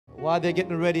While they're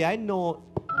getting ready, I know,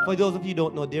 for those of you who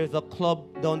don't know, there's a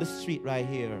club down the street right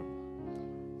here.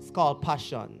 It's called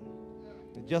Passion.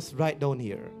 Just right down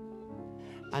here.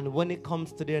 And when it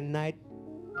comes to their night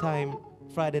time,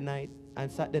 Friday night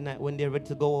and Saturday night, when they're ready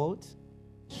to go out,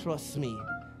 trust me,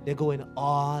 they're going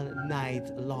all night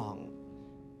long.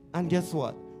 And guess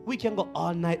what? We can go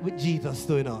all night with Jesus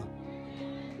too, you know.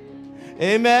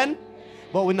 Amen?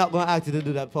 But we're not going to ask you to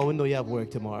do that, for we know you have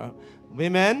work tomorrow.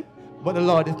 Amen? But the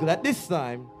Lord is good. At this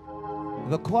time,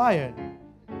 the choir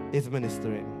is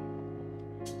ministering.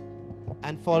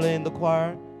 And following the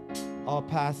choir, our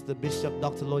pastor, Bishop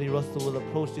Dr. Lodi Russell, will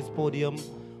approach this podium.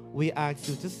 We ask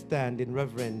you to stand in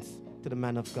reverence to the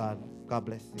man of God. God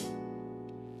bless you.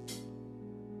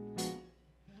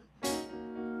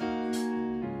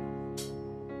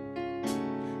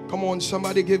 Come on,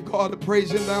 somebody give God a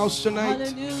praise in the house tonight.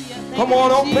 Hallelujah. Come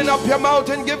on, open up your mouth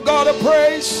and give God a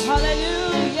praise.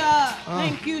 Hallelujah.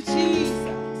 Thank you,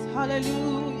 Jesus.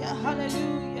 Hallelujah.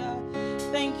 Hallelujah.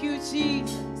 Thank you,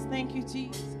 Jesus. Thank you,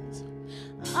 Jesus.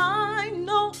 I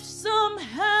know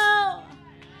somehow,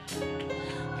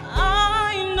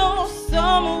 I know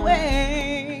some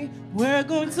way we're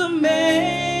going to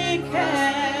make it.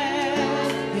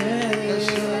 Yes.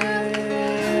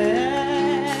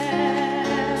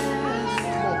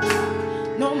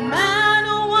 No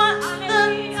matter what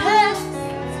the test,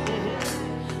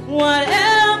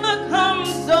 whatever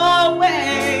comes our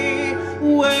way,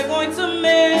 we're going to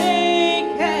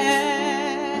make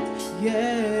it.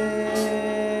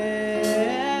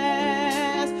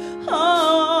 Yes.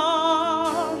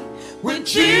 Oh, With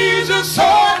Jesus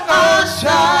on our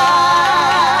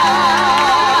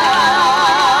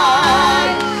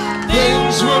side,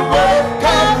 things will work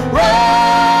out right.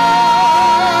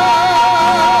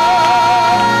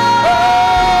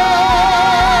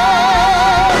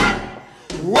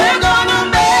 We're gonna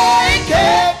make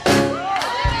it.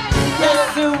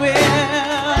 yes, we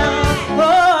will.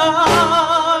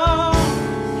 Oh,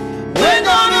 We're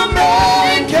gonna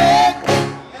make it.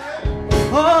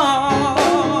 oh,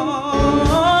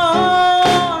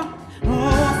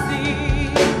 see,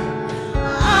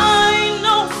 I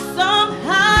know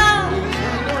somehow,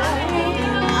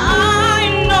 I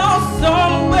know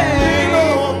some way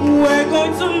we're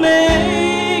going to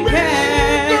make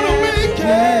it. Gonna make it.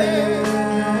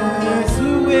 Yes,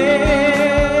 we will.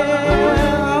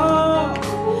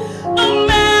 No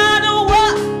matter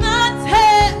what the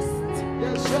test,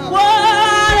 Yes, sir.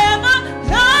 whatever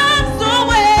comes our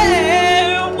way,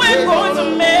 we're going to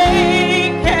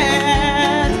make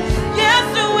it. Yes,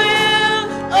 we will.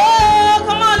 Oh,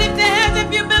 come on, lift your hands if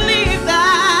you believe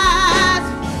that.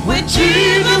 With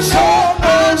Jesus on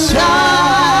our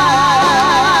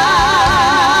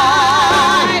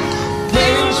side,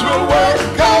 things will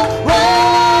work out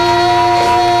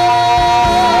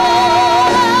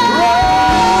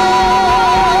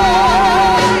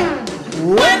right.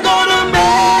 We're gonna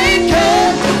make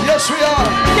it. Yes, we are.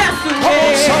 yes, we Come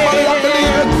on, somebody, I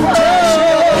believe it.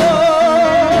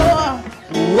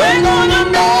 will. We're gonna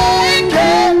make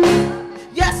it.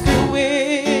 Yes, we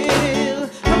will.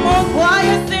 Come on,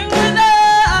 choir, sing with us.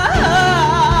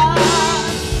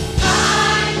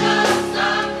 I know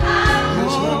somehow.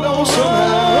 Yes, I know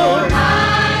somehow.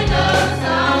 I know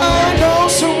somehow. I know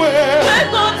somewhere. We're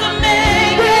going to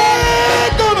make it.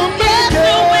 We're gonna make Yes,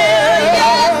 we will. it.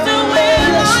 Yes, we will.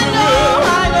 Yes, I we know. will.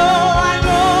 I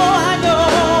know. I know.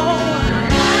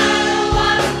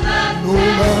 No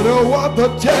matter what the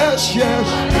test, yes.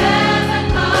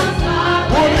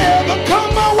 Whatever come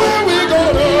my way, we're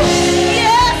gonna.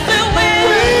 Yes, we will.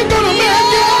 We're gonna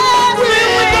make it.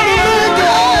 We're gonna make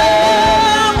it.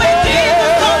 With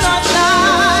Jesus on our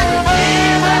side.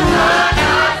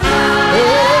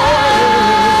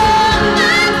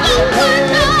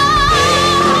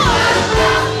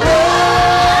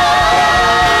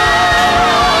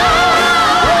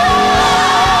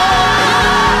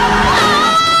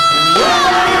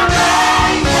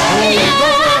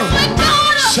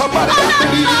 Somebody got to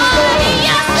believe in God.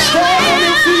 Stand on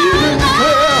your feet and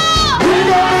declare, we're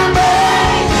gonna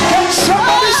make it.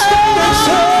 Somebody stand and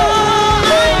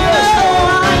say,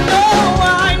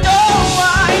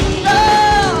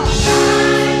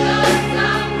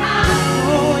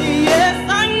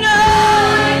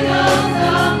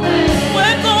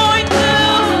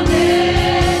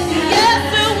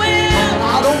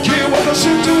 I don't care what the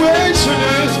situation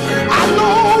is. I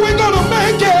know we're gonna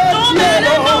make it.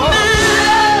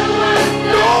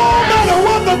 No matter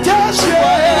what the test is.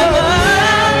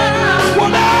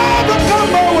 Whatever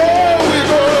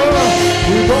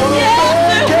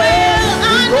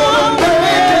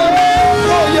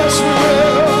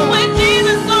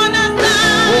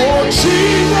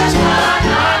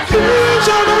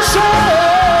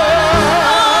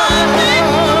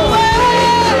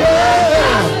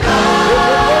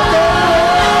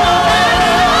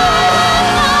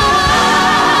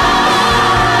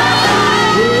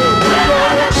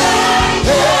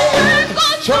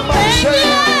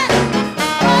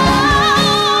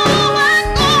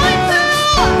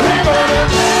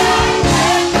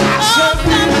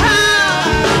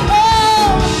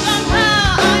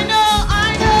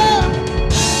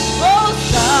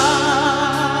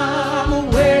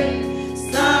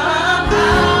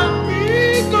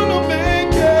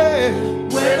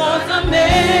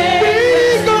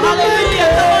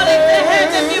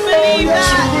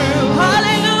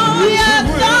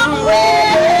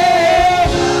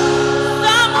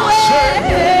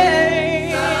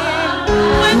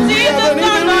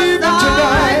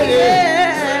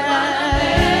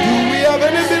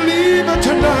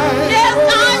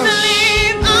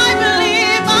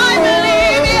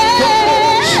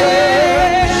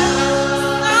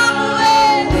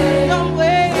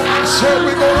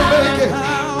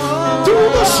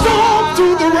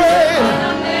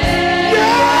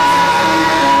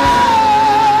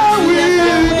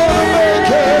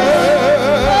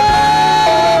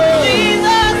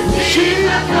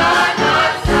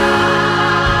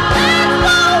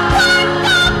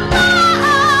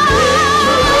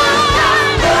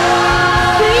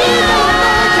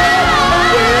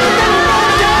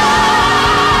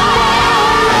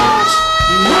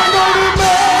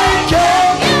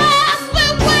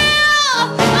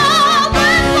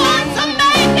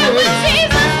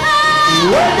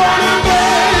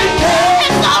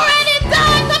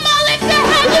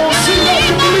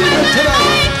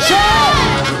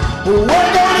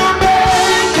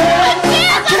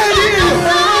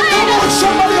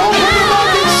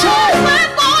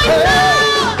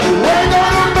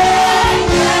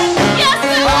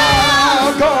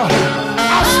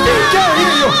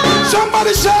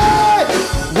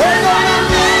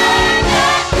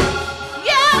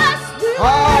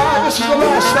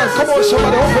understand. Come on,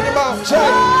 somebody, open your mouth. Say,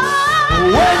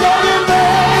 we're gonna make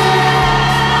it.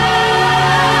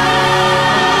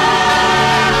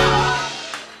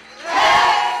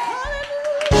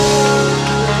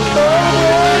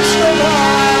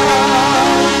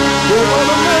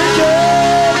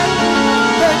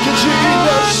 Thank you,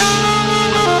 Jesus.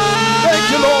 Thank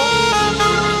you, Lord.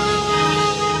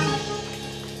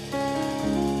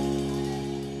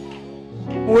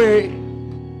 We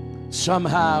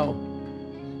somehow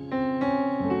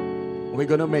we're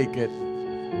gonna make it.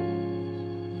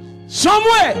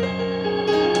 Somewhere,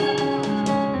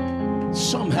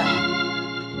 somehow,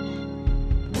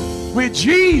 with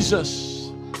Jesus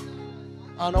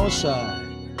on our side,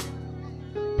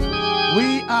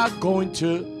 we are going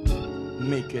to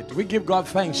make it. We give God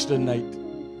thanks tonight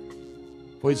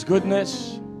for His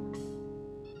goodness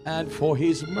and for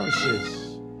His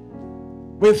mercies.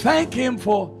 We thank Him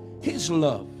for His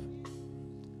love,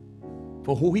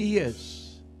 for who He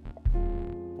is,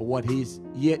 for what He's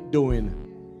yet doing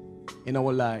in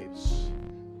our lives.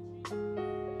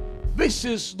 This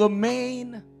is the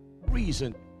main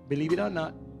reason, believe it or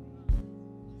not.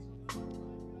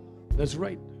 That's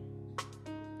right.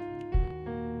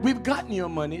 We've gotten your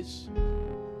monies.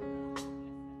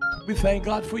 We thank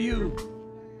God for you.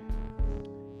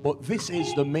 But this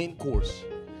is the main course.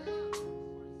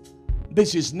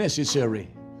 This is necessary.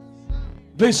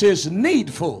 This is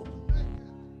needful.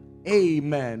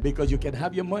 Amen. Because you can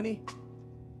have your money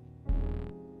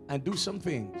and do some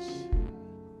things.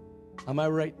 Am I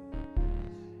right?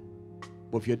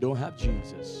 But if you don't have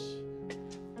Jesus,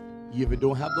 if you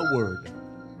don't have the word,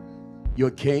 you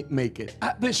can't make it.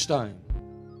 At this time,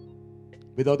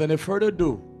 without any further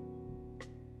ado,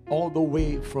 all the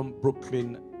way from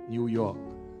Brooklyn, New York.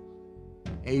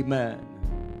 Amen.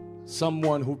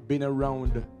 Someone who's been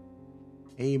around,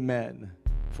 amen,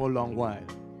 for a long while.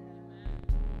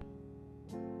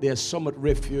 There's Summit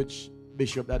Refuge,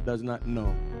 Bishop, that does not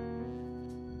know.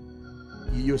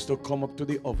 He used to come up to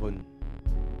the oven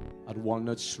at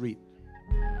Walnut Street.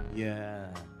 Yeah,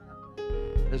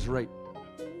 that's right.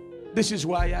 This is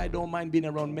why I don't mind being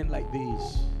around men like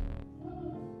these.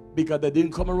 Because they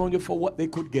didn't come around you for what they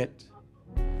could get.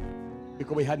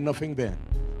 Because we had nothing then.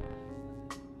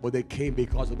 But they came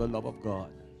because of the love of God.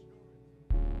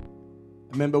 I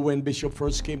remember when Bishop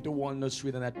first came to Walnut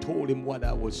Street and I told him what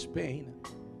I was paying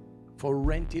for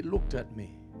rent, he looked at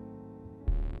me.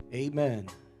 Amen.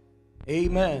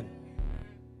 Amen.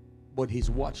 But he's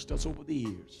watched us over the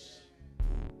years.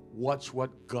 Watch what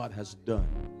God has done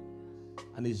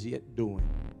and is yet doing.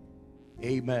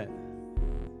 Amen.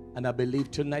 And I believe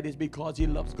tonight is because he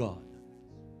loves God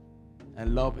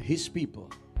and loves his people.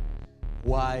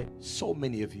 Why so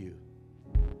many of you?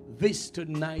 This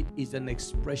tonight is an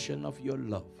expression of your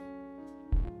love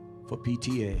for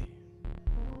PTA.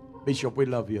 Bishop, we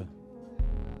love you.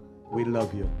 We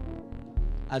love you.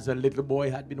 As a little boy, I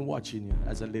had been watching you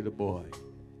as a little boy.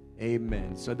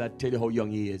 Amen. So that tell you how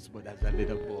young he is, but as a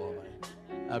little boy,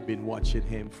 I've been watching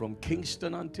him from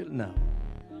Kingston until now.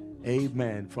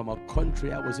 Amen. From a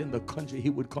country, I was in the country,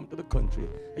 he would come to the country.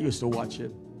 I used to watch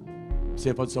him.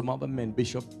 Say for some other men,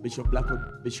 Bishop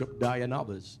Blackwood, Bishop Dye and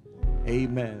others.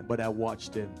 Amen. But I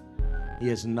watched him. He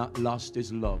has not lost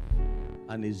his love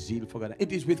and his zeal for God.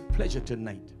 It is with pleasure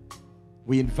tonight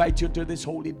we invite you to this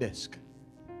holy desk.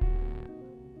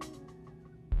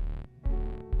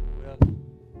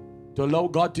 To allow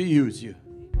God to use you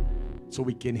so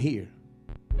we can hear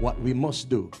what we must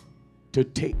do to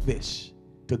take this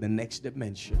to the next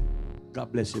dimension.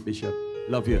 God bless you, Bishop.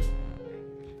 Love you.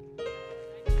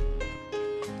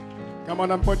 Come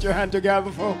on and put your hand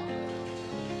together for,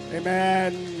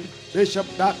 amen, Bishop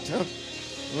Dr.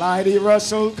 Lydie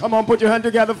Russell. Come on, put your hand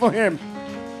together for him.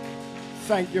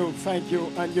 Thank you,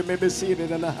 and you may be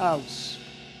seated in the house.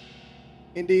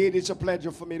 Indeed, it's a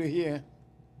pleasure for me to hear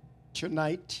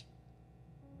tonight.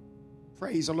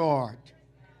 Praise the Lord.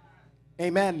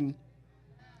 Amen.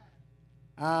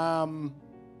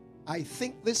 I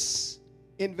think this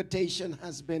invitation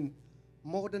has been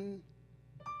more than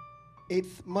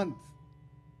 8th month.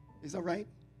 Is that right?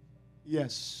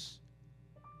 Yes.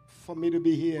 For me to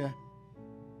be here,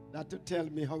 not to tell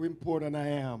me how important I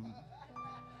am.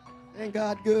 Ain't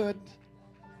God good?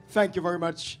 Thank you very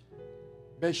much,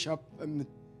 Bishop and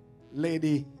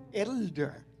Lady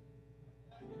Elder.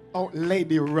 Oh,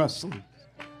 Lady Russell.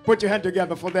 Put your hand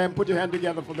together for them. Put your hand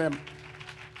together for them.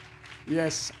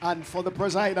 Yes, and for the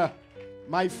presider,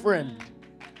 my friend,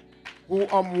 who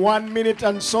I'm 1 minute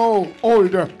and so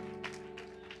older,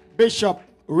 Bishop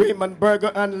Raymond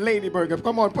Berger and Lady Berger.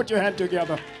 Come on, put your hand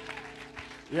together.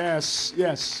 Yes,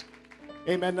 yes.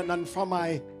 Amen. And for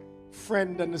my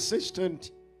friend and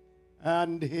assistant,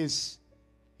 and his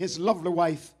lovely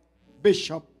wife,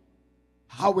 Bishop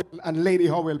Howell and Lady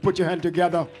Howell. Put your hand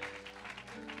together.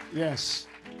 Yes.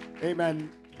 Amen.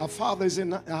 Our father is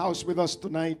in the house with us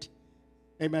tonight.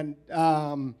 Amen.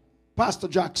 Pastor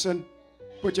Jackson,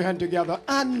 put your hand together.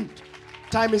 And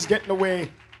time is getting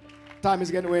away. Time is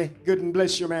getting away. Good and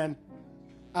bless you, man.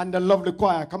 And the lovely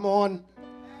choir. Come on.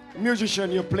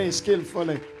 Musician, you play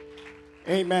skillfully.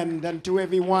 Amen. And to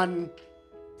everyone,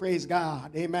 praise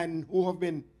God. Amen. Who have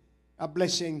been a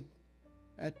blessing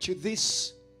to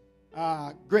this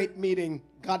great meeting.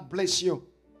 God bless you.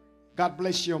 God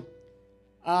bless you.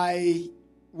 I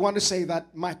want to say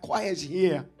that my choir is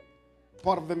here.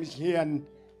 Part of them is here, and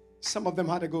some of them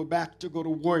had to go back to go to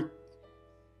work.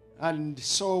 And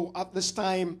so at this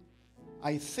time,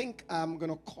 I think I'm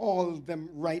going to call them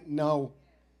right now.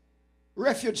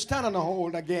 Refuge, stand on a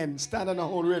hold again. Stand on a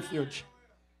hold, Refuge.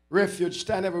 Refuge,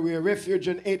 stand everywhere. Refuge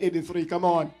in 883, come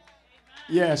on.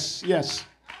 Yes, yes.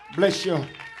 Bless you.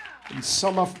 And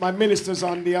some of my ministers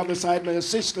on the other side, my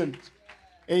assistants.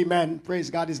 Amen. Praise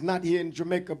God. Is not here in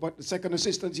Jamaica, but the second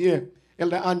assistant's here.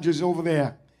 Elder Andrews over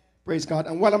there. Praise God.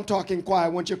 And while I'm talking choir,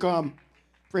 won't you come?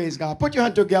 Praise God. Put your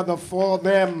hand together for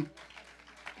them.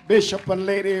 Bishop and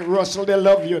Lady Russell, they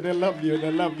love you. They love you.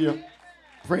 They love you.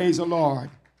 Praise the Lord.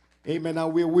 Amen.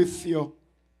 And we're with you.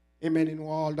 Amen. In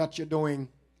all that you're doing.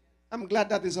 I'm glad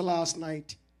that is the last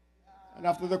night. And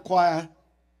after the choir,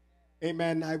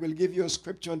 amen, I will give you a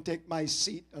scripture and take my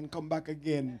seat and come back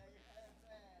again.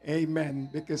 Amen.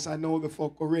 Because I know the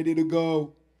folk are ready to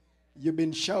go. You've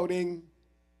been shouting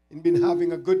and been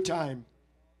having a good time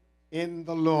in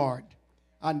the Lord.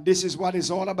 And this is what it's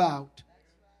all about.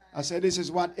 I said this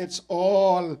is what it's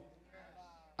all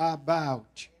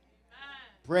about.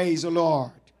 Praise the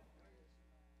Lord.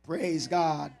 Praise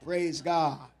God. Praise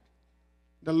God.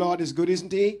 The Lord is good,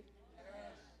 isn't he?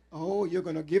 Oh, you're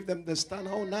going to give them the stand.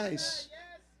 How nice.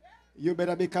 You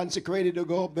better be consecrated to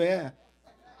go up there.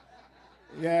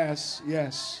 Yes,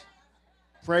 yes.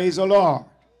 Praise the Lord.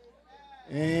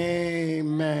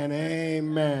 Amen,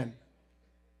 amen.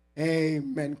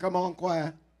 Amen. Come on,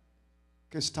 choir.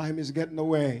 Because time is getting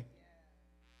away.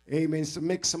 Amen. So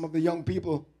make some of the young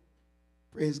people,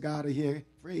 praise God, are here.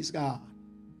 Praise God.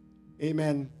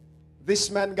 Amen. This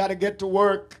man got to get to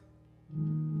work.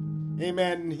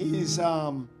 Amen. He's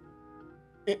a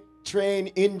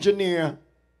trained engineer.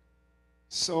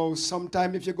 So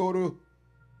sometime if you go to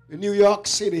New York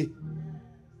City,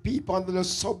 peep under the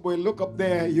subway, look up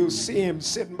there, you'll see him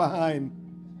sitting behind.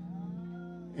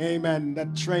 Amen.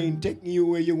 That train taking you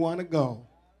where you want to go.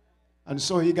 And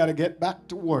so he got to get back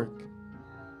to work.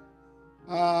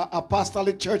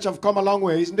 Apostolic Church have come a long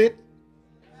way, isn't it?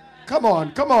 Come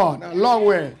on, a long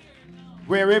way.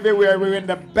 We're everywhere. We're in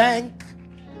the bank,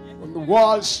 on the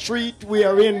Wall Street. We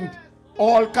are in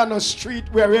all kind of street.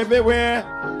 We're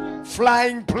everywhere.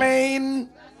 Flying plane.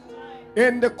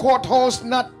 In the courthouse,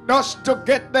 not just to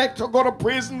get there to go to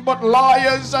prison, but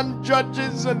lawyers and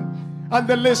judges, and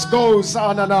the list goes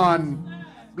on and on.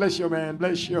 Bless you, man.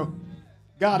 Bless you.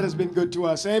 God has been good to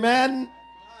us. Amen.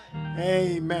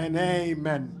 Amen.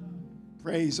 Amen.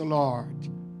 Praise the Lord.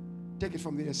 Take it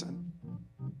from there, son.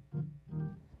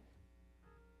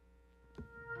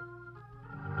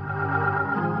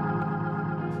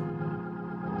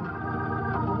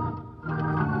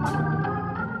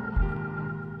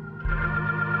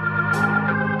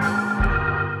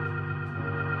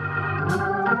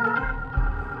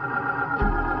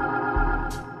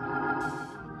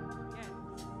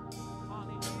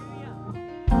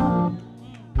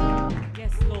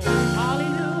 Yes, Lord.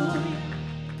 Hallelujah.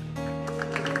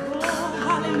 Oh,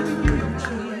 hallelujah.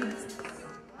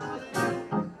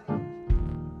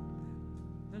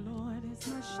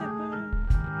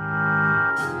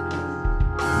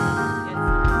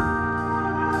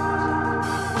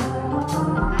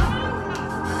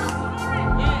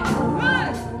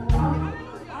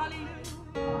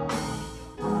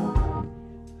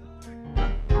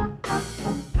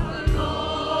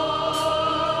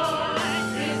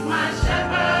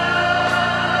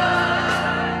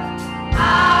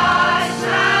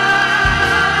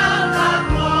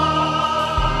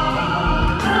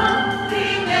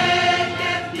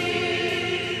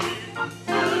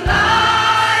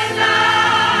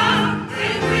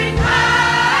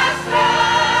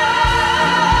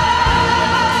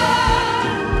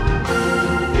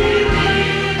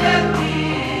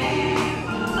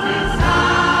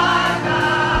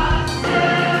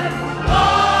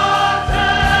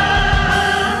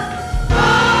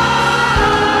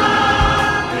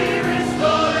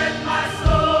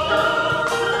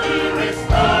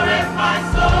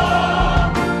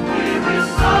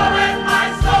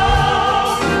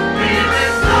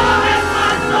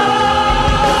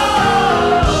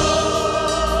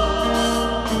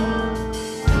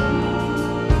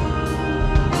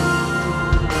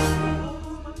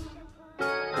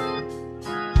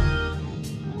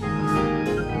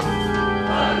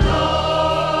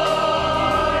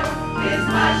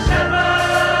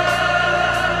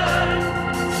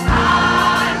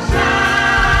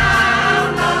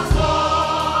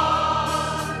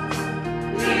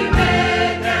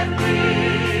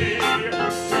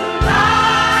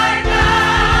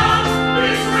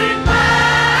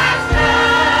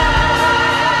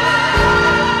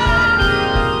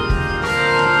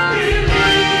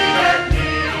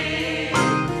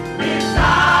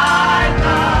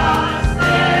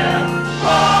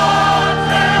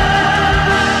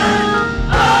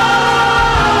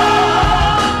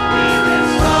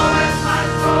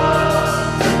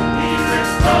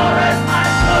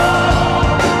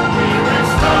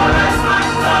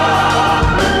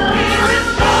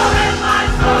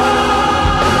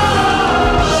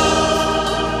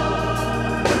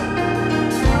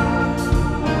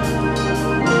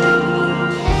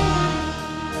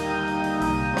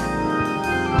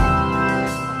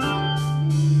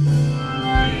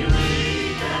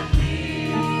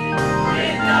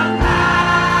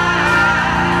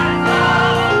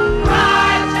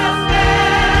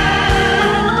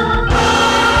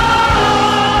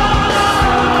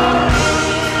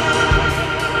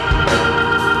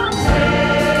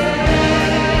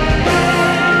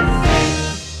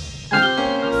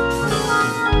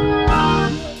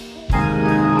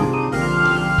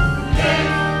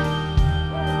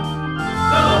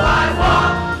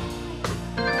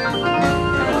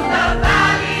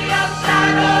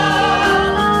 Shadow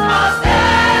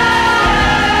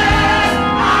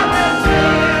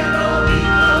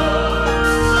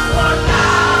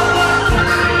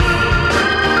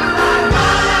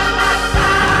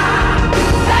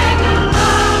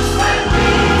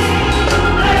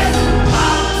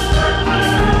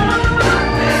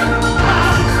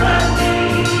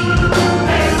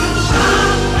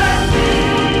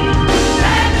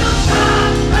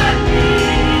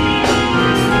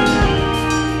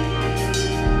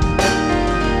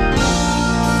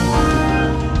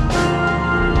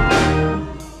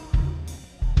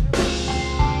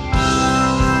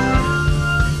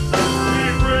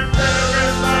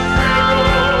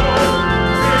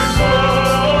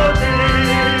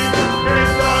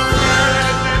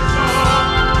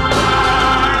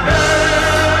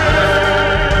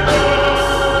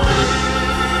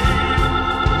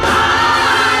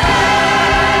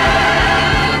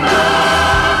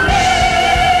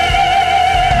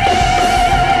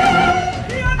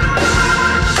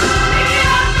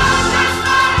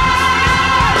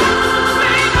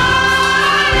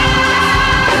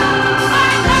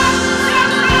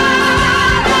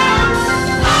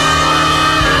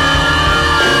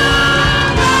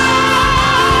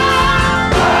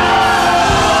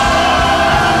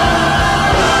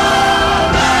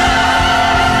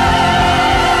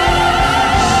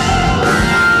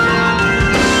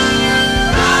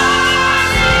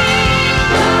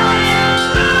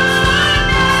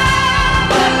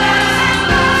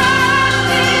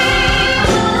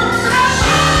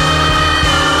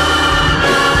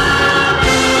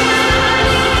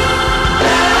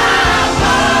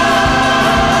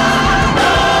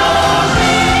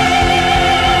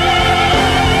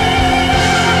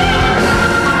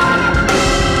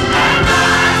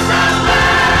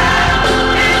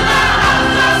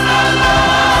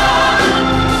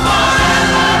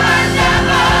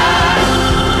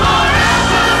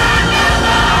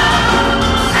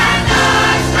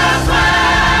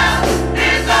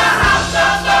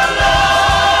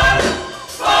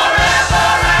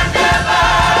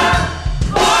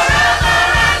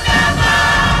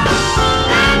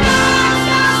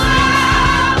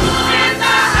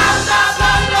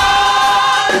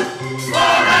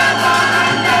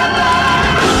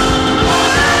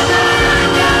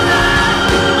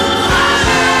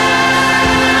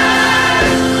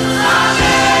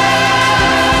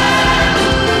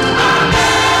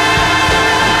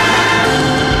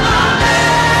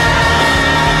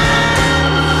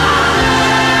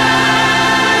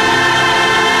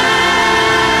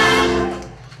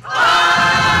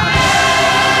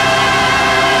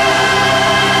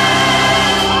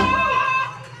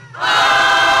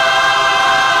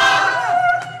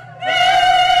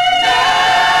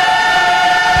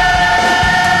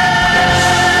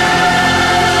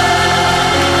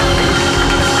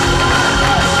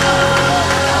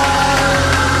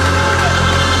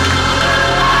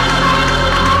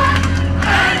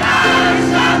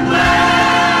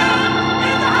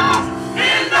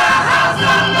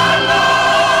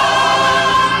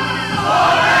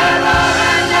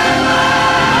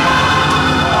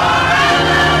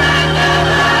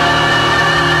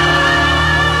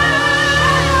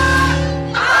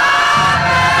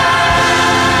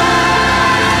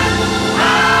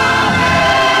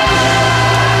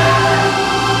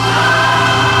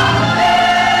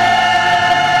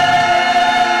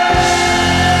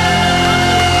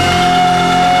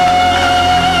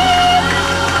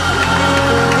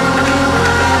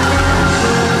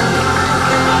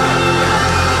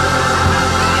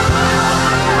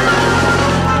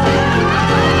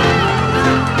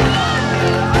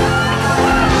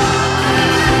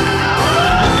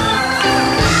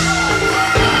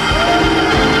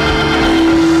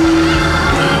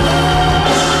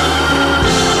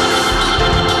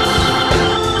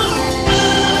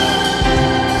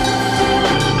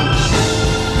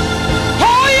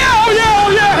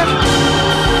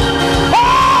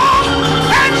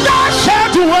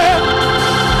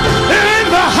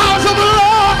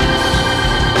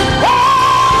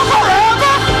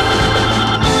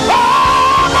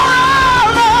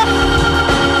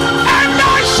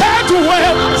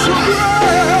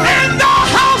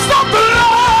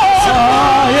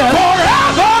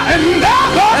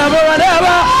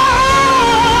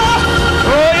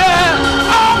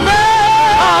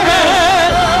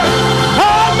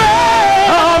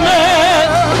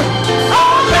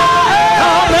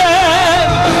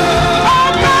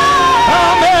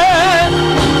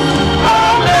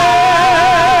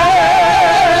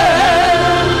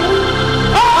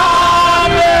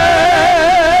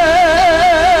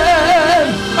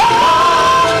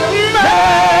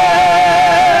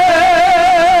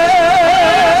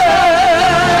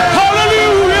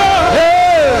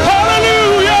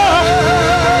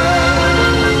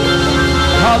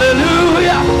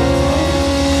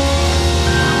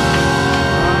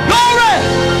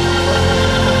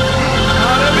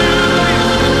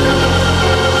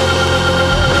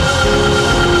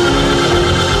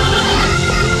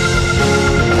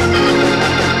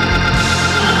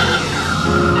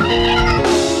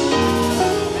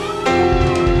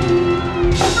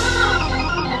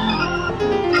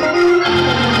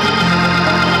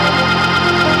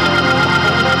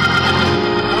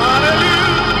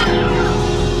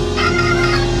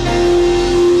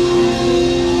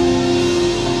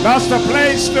That's the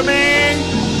place to be.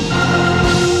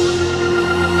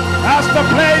 That's the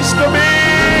place to be.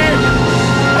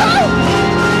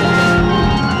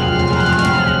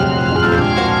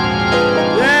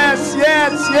 Yes,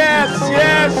 yes, yes,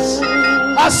 yes.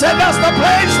 I said that's the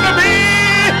place to be.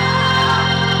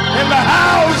 In the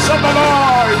house of the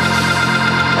Lord.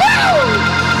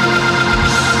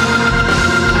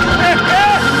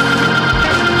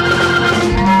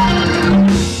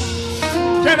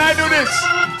 Can I do this?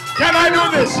 Can I do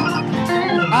this?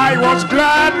 I was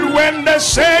glad when they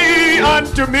say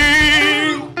unto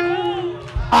me.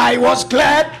 I was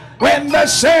glad when they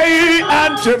say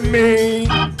unto me.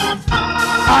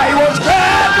 I was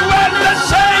glad when they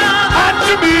say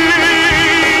unto me.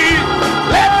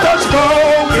 Let us go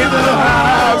into the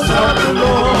house of the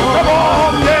Lord. Come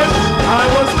on, yes. I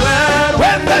was glad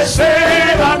when they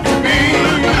say unto me.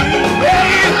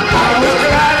 Hey, I was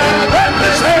glad when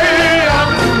they say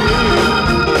unto me.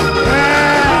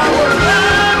 Yeah, I was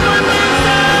glad when they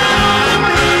say unto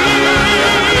me.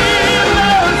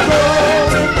 Let us go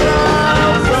into the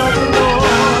house of the Lord.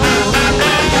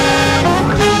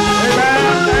 Amen,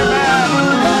 amen.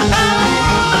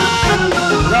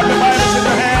 Grab your Bibles in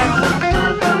your hand.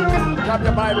 Grab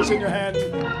your Bibles in your hand.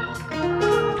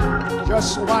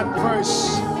 Just one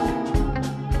verse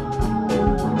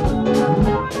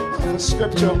of the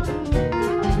scripture.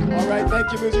 All right,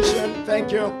 thank you, musician.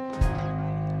 Thank you.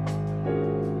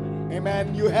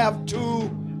 Amen. You have two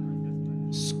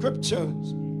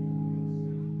scriptures.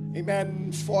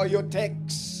 Amen. For your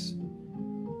text.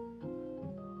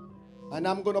 And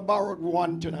I'm going to borrow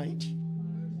one tonight.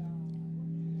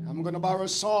 I'm going to borrow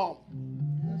Psalm.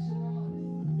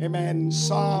 Amen.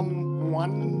 Psalm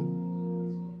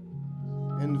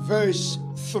 1 and verse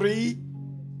 3.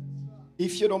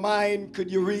 If you don't mind, could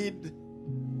you read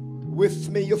with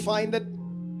me? You find it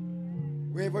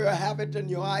wherever you have it in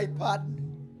your iPad.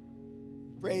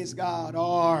 Praise God.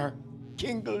 Or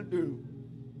Kindle do.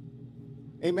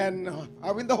 Amen.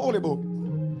 Or in the Holy Book.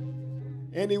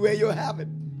 Anywhere you have it.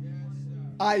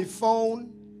 iPhone,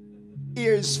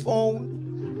 ears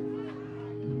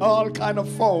phone, all kind of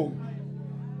phone.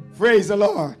 Praise the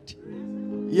Lord.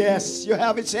 Yes, you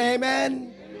have it. Say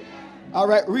amen. All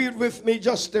right, read with me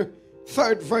just the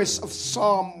third verse of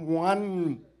Psalm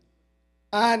 1.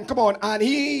 And come on. And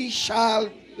he shall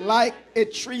like a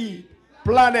tree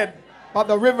planted by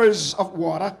the rivers of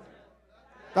water,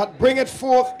 that bringeth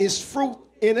forth his fruit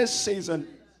in his season.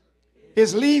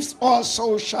 His leaves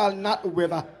also shall not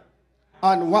wither,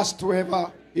 and whatsoever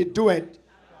he doeth.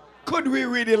 Could we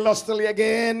read it lustily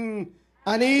again?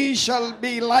 And he shall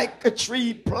be like a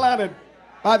tree planted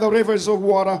by the rivers of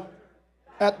water,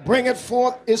 that bringeth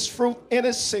forth his fruit in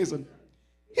his season.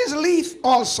 His leaf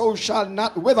also shall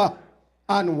not wither,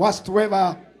 and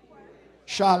whatsoever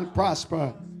shall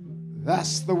prosper.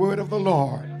 That's the word of the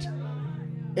Lord.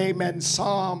 Amen.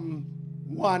 Psalm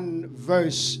 1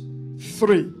 verse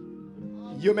 3.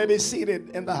 You may be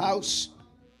seated in the house.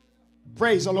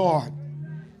 Praise the Lord.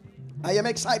 I am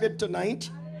excited tonight.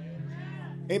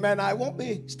 Amen. I won't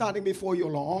be standing before you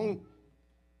long.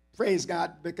 Praise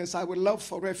God, because I would love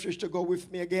for Refuge to go with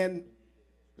me again.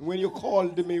 When you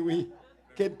called me, we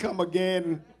can come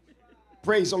again.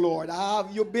 Praise the Lord.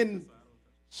 Have you been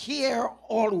here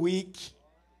all week?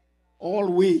 All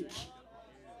week.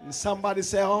 And somebody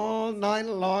say, all night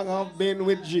long I've been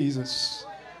with Jesus.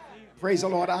 Praise the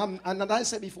Lord. And as I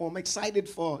said before, I'm excited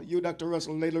for you, Dr.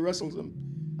 Russell, Lady Russell.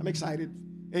 I'm excited.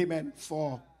 Amen.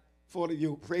 For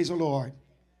you. Praise the Lord.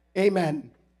 Amen.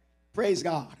 Praise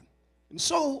God. And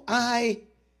so I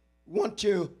want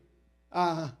to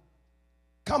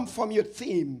come from your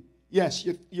theme. Yes,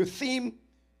 your theme,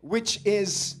 which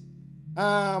is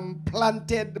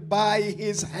planted by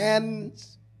his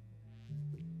hands,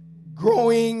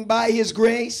 growing by his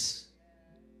grace,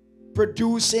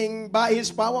 producing by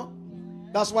his power.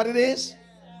 That's what it is.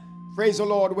 Praise the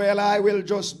Lord. Well, I will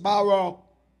just borrow,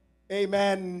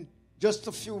 amen, just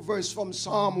a few verses from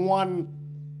Psalm 1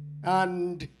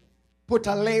 and put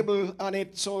a label on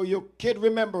it so you could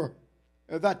remember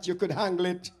that you could handle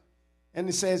it. And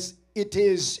it says, it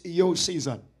is your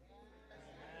season.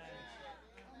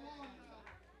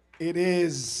 It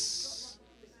is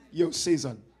your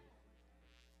season.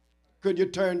 Could you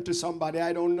turn to somebody?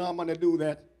 I don't know I'm going to do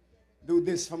that. Do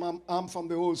this. I'm from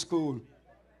the old school.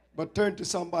 But turn to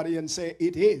somebody and say,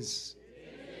 it is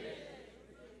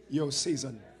your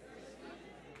season.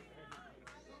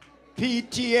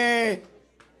 PTA,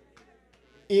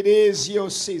 it is your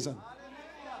season.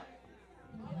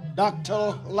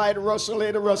 Dr. Light Russell,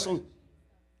 Lady Russell,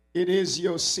 it is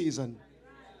your season.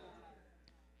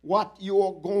 What you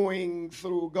are going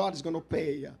through, God is going to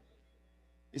pay you.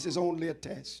 This is only a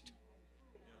test.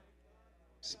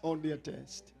 It's only a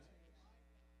test.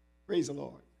 Praise the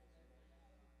Lord.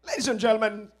 Ladies and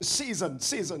gentlemen, season.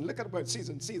 Look at the word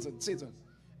season.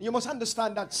 You must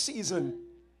understand that season,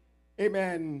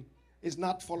 amen, is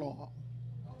not for long.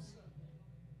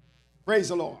 Praise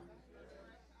the Lord.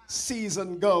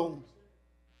 Season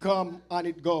come and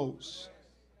it goes.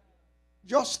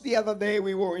 Just the other day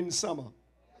we were in summer.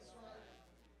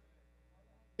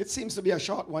 It seems to be a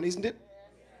short one, isn't it?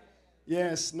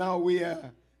 Yes, now we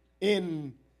are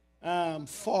in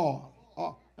fall.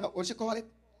 What you call it?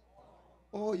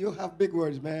 Oh, you have big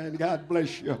words, man. God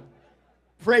bless you.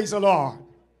 Praise the Lord.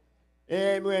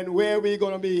 Amen. Where we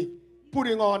going to be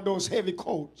putting on those heavy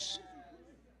coats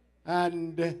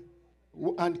and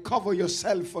cover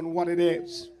yourself on what it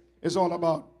is. It's all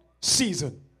about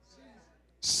season.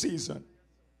 Season.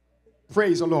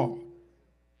 Praise the Lord.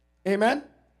 Amen.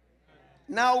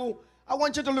 Now, I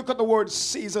want you to look at the word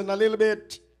season a little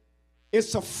bit.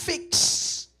 It's a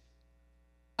fixed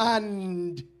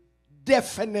and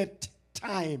definite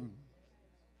time.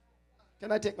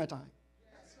 Can I take my time?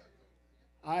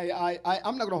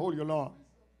 I'm not going to hold you long.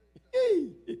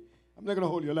 I'm not going to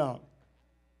hold you long.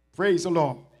 Praise the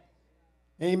Lord.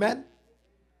 Amen.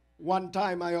 One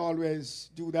time I always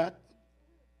do that,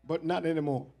 but not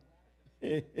anymore.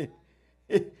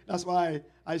 That's why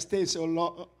I stay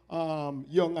so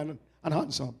young and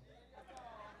handsome.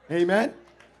 Amen.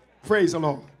 Praise the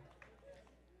Lord.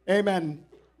 Amen.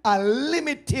 A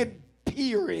limited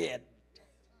period.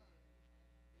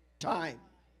 Time.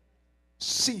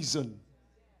 Season.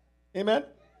 Amen.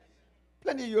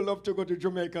 Plenty of you love to go to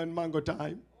Jamaica in mango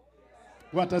time.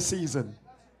 What a season.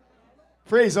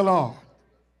 Praise the Lord.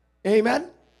 Amen.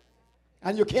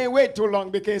 And you can't wait too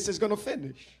long because it's going to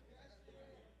finish.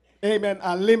 Amen.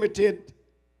 A limited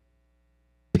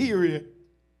period.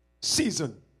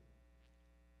 Season.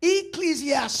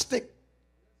 Ecclesiastic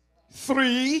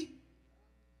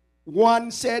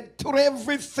 3:1 said, to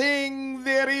everything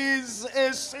there is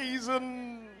a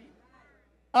season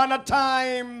and a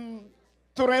time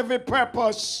to every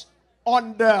purpose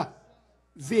under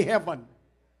the heaven.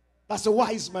 That's a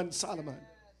wise man, Solomon.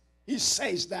 He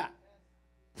says that.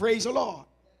 Praise the Lord.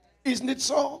 Isn't it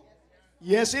so?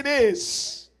 Yes, it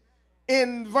is.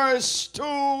 In verse 2,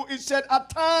 it said, a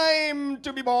time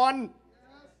to be born,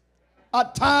 a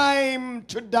time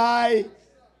to die,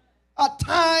 a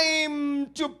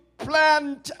time to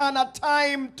plant, and a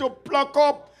time to pluck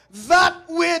up that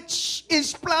which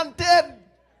is planted.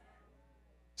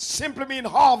 Simply mean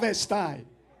harvest time.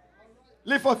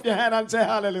 Lift up your hand and say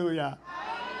hallelujah.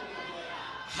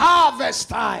 Harvest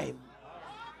time.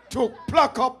 To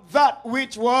pluck up that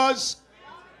which was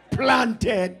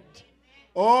planted.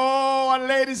 Oh, and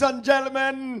ladies and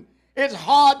gentlemen, it's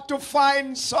hard to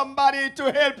find somebody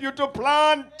to help you to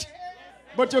plant,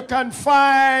 but you can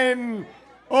find,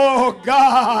 oh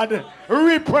God,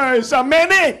 reapers are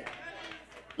many.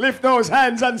 Lift those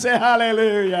hands and say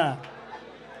hallelujah.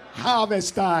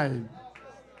 Harvest time.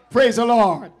 Praise the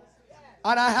Lord.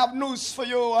 And I have news for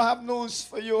you. I have news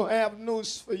for you. I have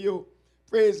news for you.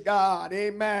 Praise God.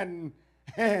 Amen.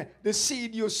 The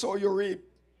seed you sow, you reap.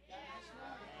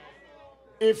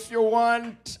 If you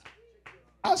want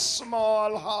a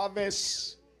small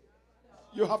harvest,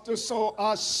 you have to sow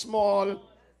a small.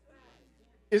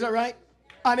 Is that right?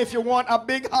 And if you want a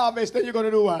big harvest, then you're going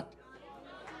to do what?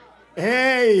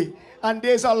 Hey, and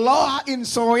there's a law in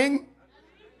sowing.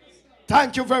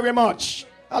 Thank you very much.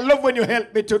 I love when you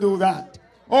help me to do that.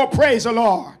 Oh, praise the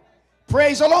Lord.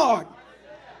 Praise the Lord.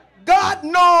 God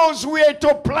knows where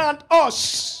to plant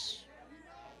us.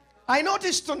 I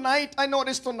noticed tonight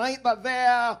that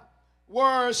there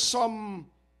were some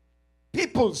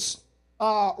peoples,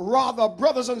 rather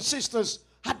brothers and sisters,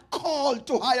 had called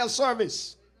to higher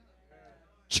service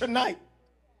tonight.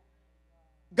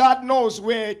 God knows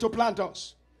where to plant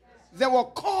us. They were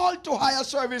called to higher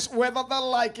service whether they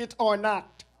like it or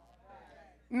not.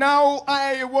 Now,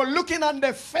 I was looking at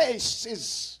their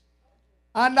faces,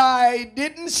 and I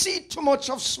didn't see too much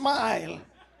of smile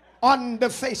on the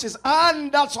faces.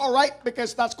 And that's all right,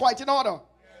 because that's quite in order.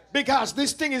 Because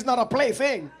this thing is not a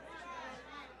plaything.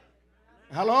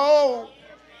 Hello?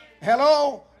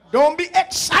 Hello? Don't be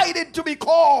excited to be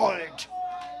called.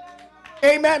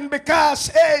 Amen. Because,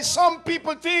 hey, some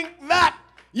people think that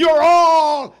you're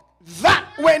all that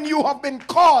when you have been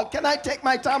called. Can I take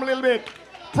my time a little bit?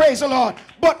 Praise the Lord.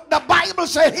 But the Bible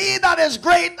says, he that is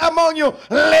great among you,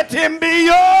 let him be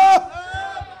your.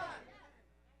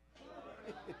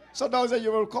 So those of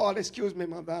you will call, excuse me,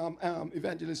 Madam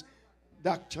Evangelist,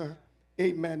 Doctor,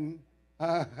 amen,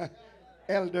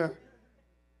 Elder,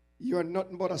 you're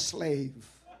nothing but a slave.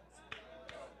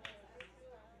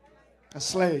 a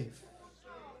slave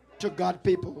to God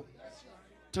people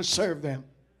to serve them.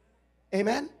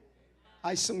 Amen.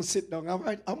 I soon sit down. All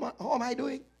right. How am I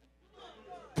doing?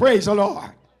 Praise the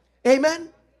Lord. Amen.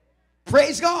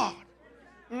 Praise God.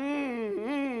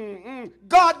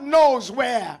 God knows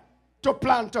where to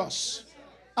plant us.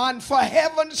 And for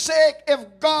heaven's sake,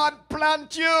 if God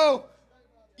plant you,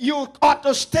 you ought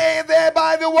to stay there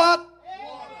by the what?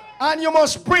 And you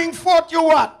must bring forth your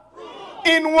what?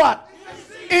 In what?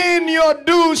 In your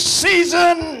due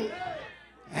season.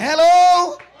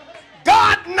 Hello?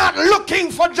 God not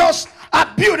looking for just a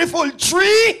beautiful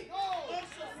tree,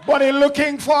 but He's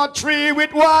looking for a tree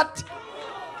with what?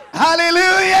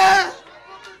 Hallelujah.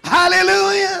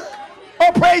 Hallelujah.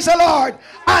 Oh, praise the Lord.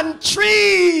 And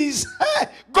trees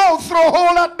go through a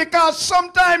whole lot because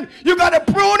sometimes you got to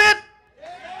prune it.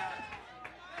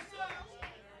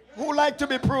 Who like to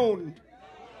be pruned?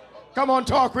 Come on,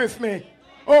 talk with me.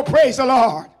 Oh, praise the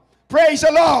Lord. Praise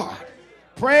the Lord.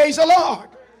 Praise the Lord.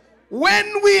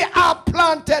 When we are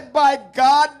planted by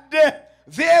God,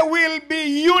 there will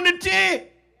be unity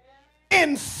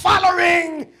in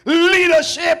following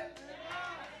leadership.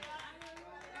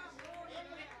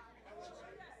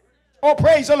 Oh,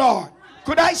 praise the Lord.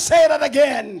 Could I say that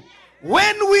again?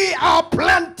 When we are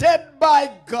planted by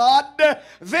God,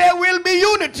 there will be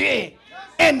unity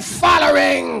in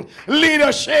following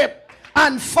leadership.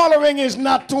 And following is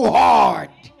not too hard.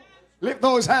 Lift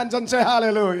those hands and say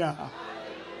hallelujah.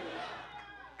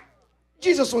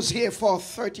 Jesus was here for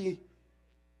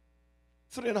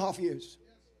 3.5 years.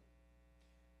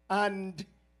 And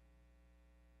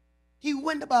He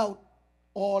went about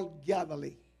all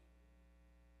Galilee.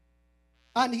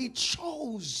 And He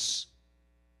chose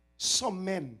some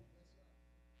men.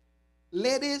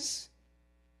 Ladies,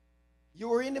 you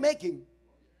were in the making.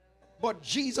 But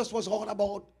Jesus was all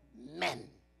about men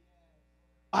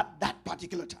at that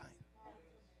particular time.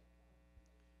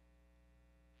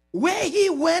 Where He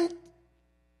went,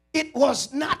 it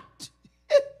was not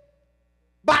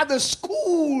by the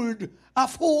school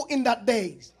of who in that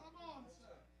days.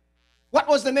 What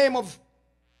was the name of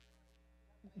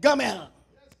Gamaliel?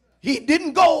 He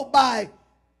didn't go by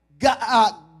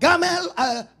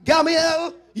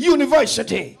Gamaliel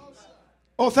University.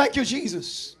 Oh, thank you,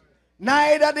 Jesus.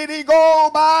 Neither did He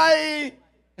go by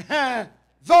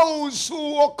those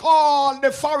who were called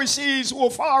the Pharisees who were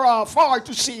far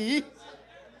to see.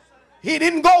 He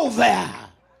didn't go there.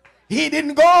 He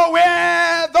didn't go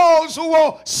where those who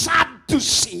were sad to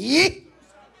see.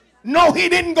 No, He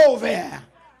didn't go there.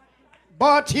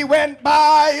 But He went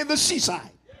by the seaside.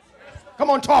 Come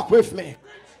on, talk with me.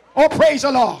 Oh, praise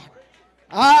the Lord.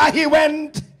 He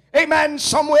went, amen,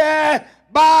 somewhere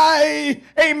by,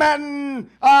 amen,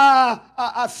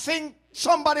 I think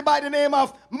somebody by the name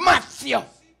of Matthew.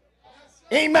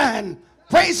 Amen.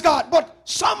 Praise God. But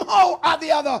somehow or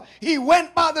the other, He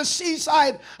went by the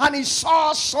seaside and He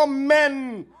saw some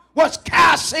men was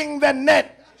casting the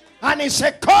net. And He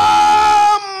said,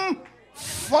 come,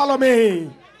 follow me.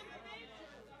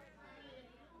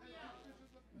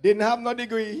 Didn't have no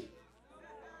degree.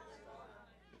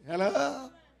 Hello?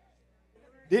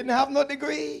 Didn't have no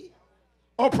degree.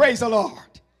 Oh, praise the Lord.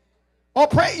 Oh,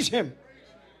 praise Him.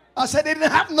 I said,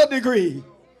 didn't have no degree.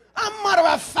 A matter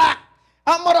of fact,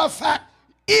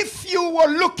 if you were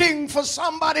looking for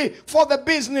somebody for the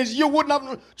business, you wouldn't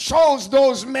have chose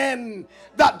those men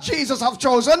that Jesus have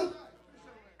chosen.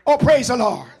 Oh, praise the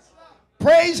Lord.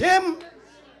 Praise Him.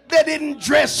 They didn't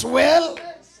dress well.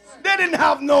 They didn't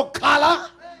have no color.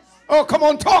 Oh, come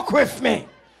on, talk with me.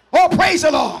 Oh, praise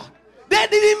the Lord. They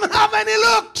didn't even have any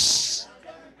looks.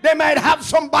 They might have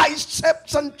some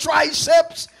biceps and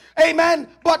triceps. Amen.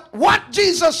 But what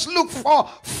Jesus looked for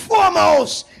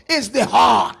foremost is the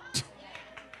heart.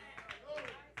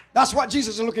 That's what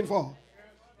Jesus is looking for.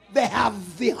 They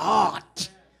have the heart.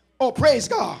 Oh, praise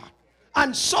God.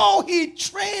 And so He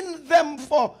trained them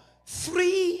for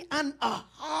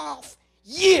 3.5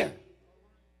 years.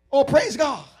 Oh, praise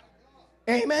God.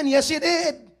 Amen. Yes, He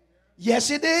did. Yes,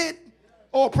 He did.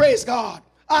 Oh, praise God.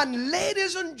 And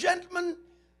ladies and gentlemen,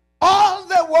 all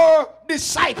they were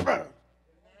disciples.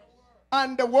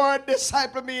 And the word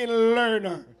disciple means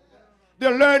learner.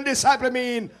 The learned disciple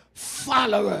means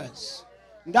followers.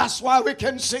 That's why we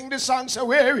can sing the song, say,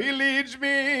 where He leads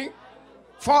me,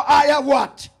 for I have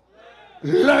what?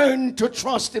 Learn to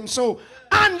trust Him. So,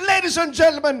 and ladies and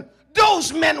gentlemen,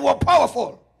 those men were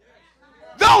powerful.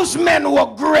 Those men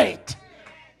were great.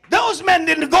 Those men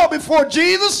didn't go before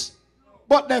Jesus,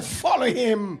 but they follow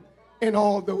Him in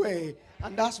all the way.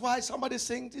 And that's why somebody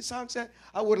sings this song, say,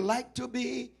 I would like to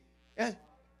be,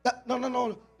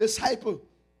 disciple,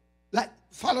 like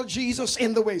follow Jesus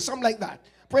in the way, something like that.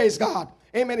 Praise God.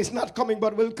 Amen. It's not coming,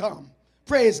 but will come.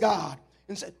 Praise God.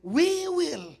 And say, we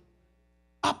will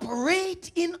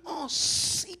operate in our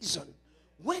season.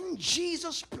 When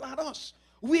Jesus planted us,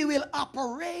 we will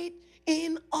operate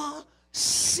in our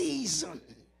season.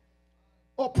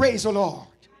 Oh, praise the Lord.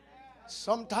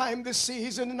 Sometime this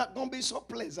season is not going to be so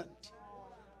pleasant.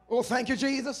 Oh, thank you,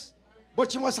 Jesus.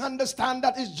 But you must understand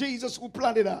that it's Jesus who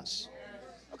planted us.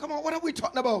 Oh, come on, what are we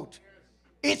talking about?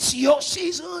 It's your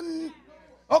season.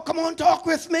 Oh, come on, talk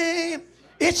with me.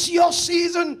 It's your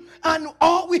season. And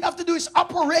all we have to do is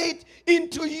operate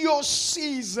into your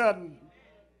season.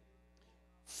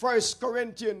 1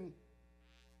 Corinthians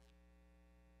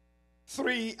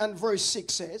 3 and verse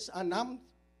 6 says, and I'm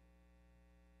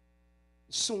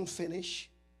soon finished.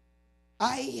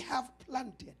 I have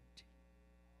planted,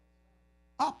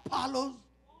 Apollos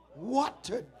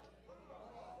watered,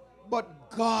 but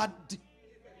God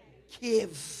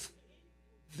gave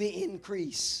the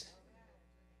increase.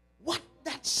 What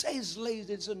that says,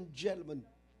 ladies and gentlemen,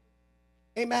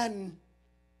 amen,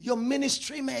 your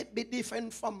ministry may be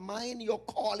different from mine, your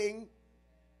calling,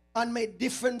 and may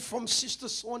different from sister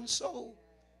so-and-so.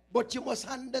 But you must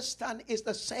understand it's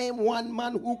the same one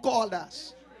man who called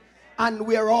us. And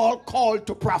we're all called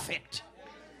to profit.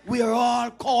 We are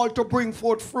all called to bring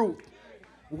forth fruit.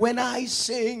 When I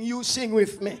sing, you sing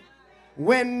with me.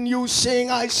 When you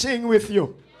sing, I sing with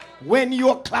you. When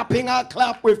you're clapping, I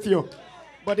clap with you.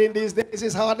 But in these days,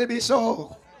 it's hard to be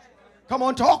so. Come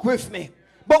on, talk with me.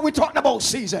 But we're talking about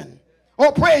season.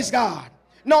 Oh, praise God.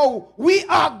 No, we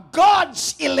are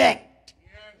God's elect.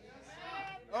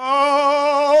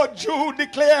 Oh, Jude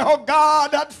declare how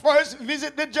God at first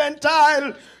visit the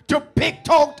Gentile to pick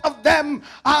out of them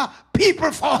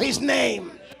people for his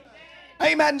name.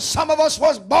 Amen. Some of us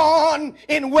was born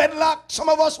in wedlock. Some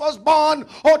of us was born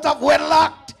out of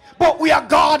wedlock. But we are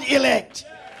God elect.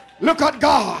 Look at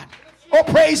God. Oh,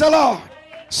 praise the Lord.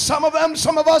 Some of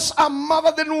us, our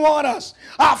mother didn't want us.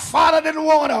 Our father didn't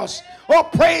want us. Oh,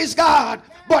 praise God.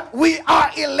 But we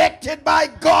are elected by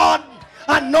God.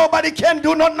 And nobody can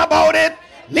do nothing about it.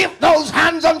 Lift those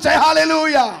hands and say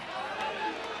hallelujah.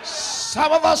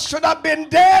 Some of us should have been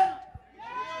dead.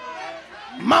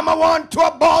 Mama want to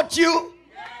abort you.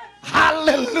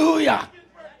 Hallelujah.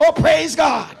 Oh, praise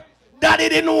God. Daddy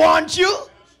didn't want you.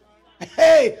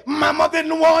 Hey, mama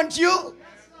didn't want you.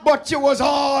 But you was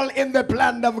all in the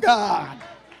plan of God.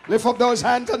 Lift up those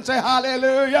hands and say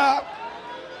hallelujah.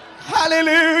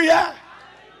 Hallelujah.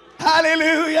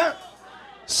 Hallelujah.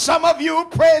 Some of you,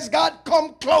 praise God,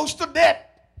 come close to death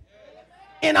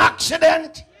in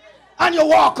accident and you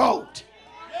walk out.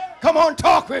 Come on,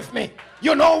 talk with me.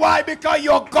 You know why? Because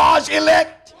you're God's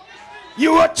elect.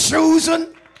 You are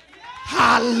chosen.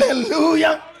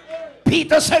 Hallelujah.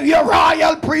 Peter said you're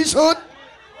royal priesthood,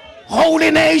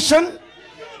 holy nation,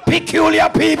 peculiar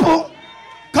people.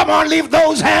 Come on, lift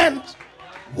those hands.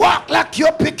 Walk like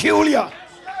you're peculiar.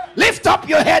 Lift up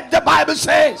your head, the Bible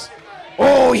says.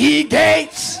 Oh, ye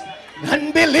gates,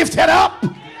 and be lifted up,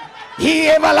 ye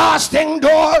everlasting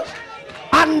doors,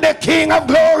 and the King of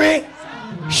glory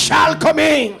shall come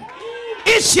in.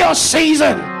 It's your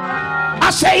season. I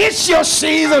say it's your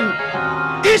season.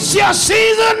 It's your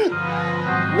season.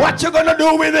 What you gonna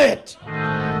do with it?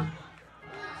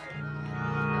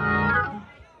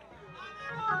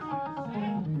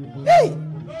 Hey.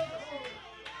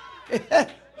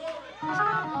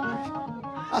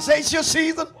 I say it's your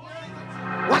season.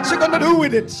 What you gonna do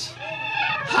with it?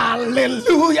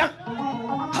 Hallelujah.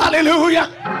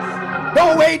 Hallelujah.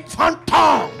 Don't wait for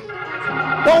Tom.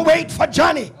 Don't wait for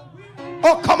Johnny.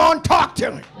 Oh, come on, talk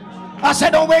to me. I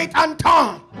said don't wait on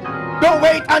Tom. Don't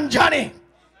wait on Johnny.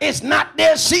 It's not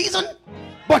their season,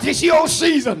 but it's your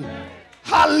season.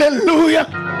 Hallelujah.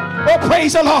 Oh,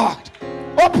 praise the Lord.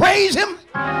 Oh, praise him.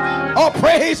 Oh,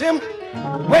 praise him.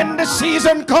 When the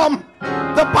season come,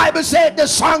 the Bible said, the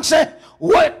song said,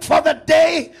 work for the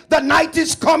day, the night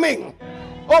is coming.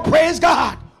 Oh, praise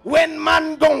God. When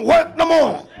man don't work no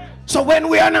more. So when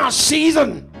we are in our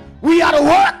season, we are to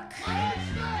work.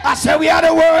 I said we are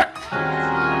to work.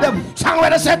 The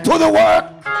songwriter said, to the work.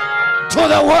 To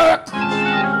the work.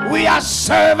 We are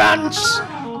servants.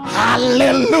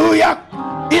 Hallelujah.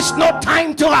 It's no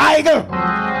time to idle.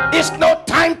 It's no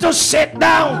time to sit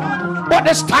down. But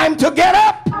it's time to get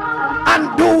up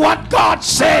and do what God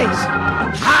says.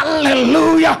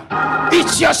 Hallelujah.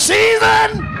 It's your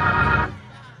season.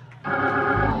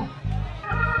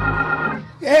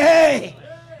 Hey.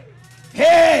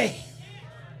 Hey.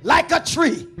 Like a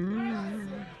tree.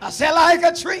 I said like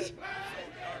a tree.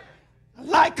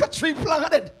 Like a tree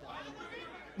planted.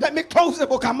 Let me close the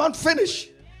book. I'm unfinished.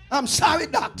 I'm sorry,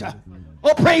 doctor.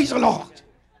 Oh, praise the Lord.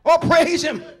 Oh, praise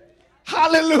him.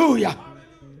 Hallelujah.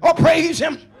 Oh, praise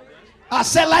him. I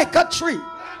said like a tree.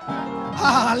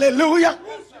 Hallelujah.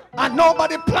 And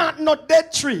nobody plant no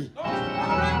dead tree.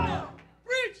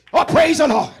 Oh, praise the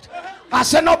Lord. I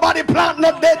said nobody plant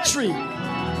no dead tree.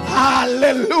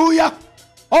 Hallelujah.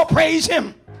 Oh, praise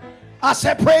him. I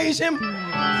said praise him.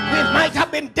 We might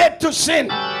have been dead to sin.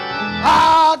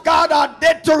 God are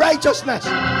dead to righteousness.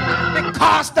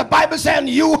 Because the Bible says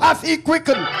you have he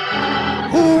quickened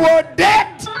who were dead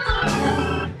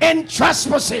in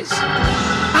trespasses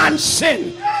and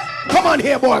sin. Come on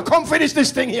here, boy. Come finish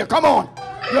this thing here. Come on.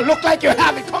 You look like you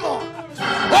have it. Come on.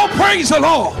 Oh, praise the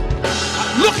Lord.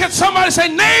 Look at somebody and say,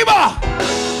 neighbor,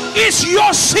 it's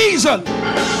your season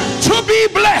to be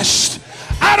blessed.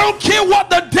 I don't care what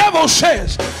the devil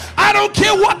says. I don't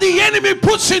care what the enemy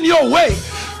puts in your way.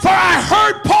 For I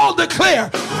heard Paul declare,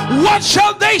 what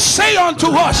shall they say unto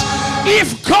us?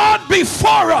 If God be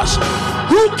for us,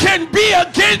 who can be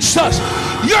against us?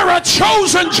 You're a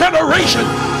chosen generation.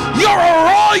 You're a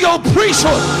royal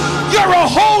priesthood. You're a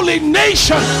holy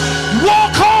nation.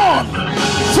 Walk on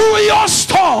through your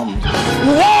storm.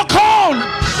 Walk on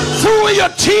through your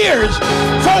tears.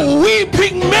 For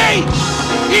weeping may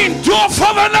endure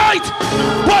for the night,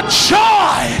 but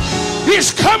joy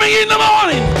is coming in the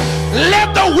morning.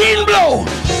 Let the wind blow.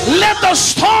 Let the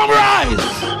storm rise.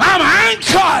 I'm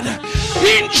anchored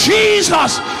in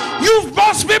Jesus. You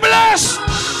must be blessed.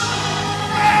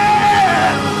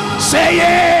 Yeah. Say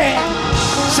yeah.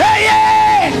 Say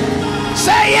yeah.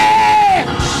 Say yeah.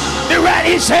 The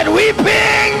ready said weeping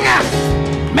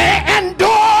may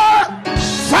endure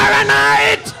for a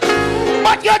night,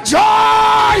 but your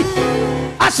joy,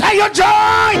 I say your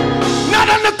joy, not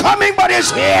on the coming, but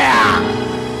it's here.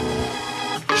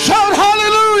 Shout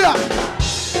hallelujah.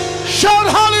 Shout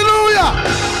hallelujah.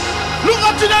 Look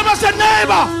up to them and say,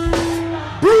 neighbor,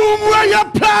 bloom where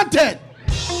you're planted.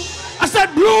 I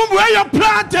said, bloom where you're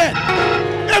planted.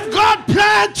 If God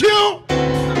plants you,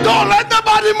 don't let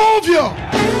nobody move you.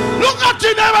 Look up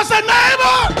to them and say,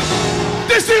 neighbor,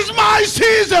 this is my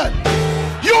season.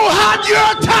 You had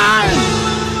your time.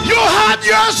 You had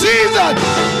your season.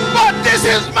 But this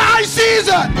is my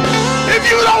season. If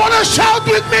you don't want to shout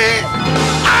with me,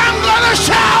 I'm going to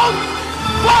shout.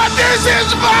 For this is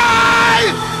my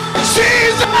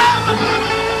season.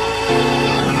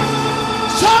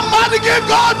 Somebody give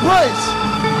God praise.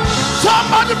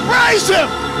 Somebody praise him.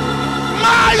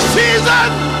 My season.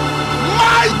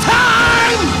 My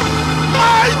time.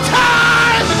 My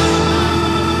time.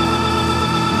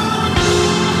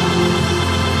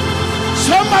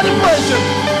 Somebody praise him.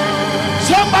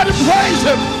 Somebody praise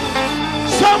him.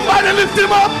 Somebody lift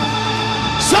him up.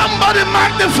 Somebody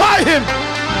magnify him.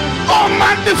 Oh,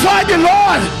 magnify the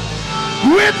Lord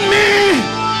with me.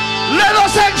 Let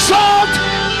us exalt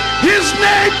his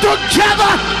name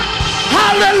together.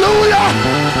 Hallelujah.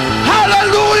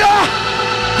 Hallelujah.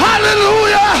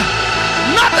 Hallelujah.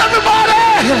 Not everybody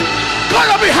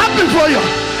gonna be happy for you,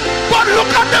 but look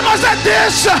at them and say,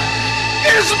 this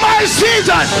is my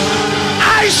season.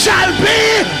 I shall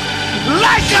be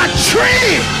like a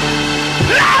tree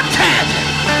planted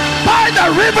by the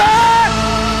river.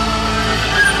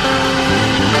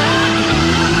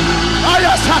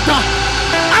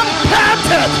 I'm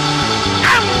planted.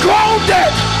 I'm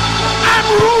grounded. I'm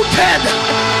rooted.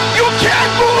 You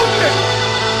can't move me.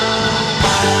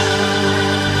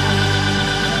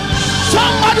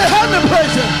 Somebody help me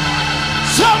praise him.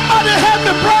 Somebody help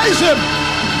me praise him.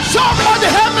 Somebody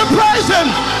help me praise him.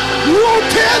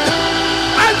 Rooted,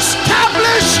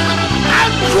 established,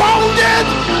 and grounded.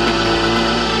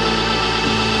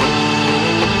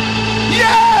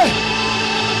 Yeah.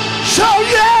 Show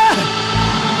yeah.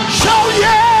 Show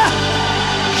yeah.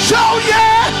 Show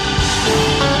yeah.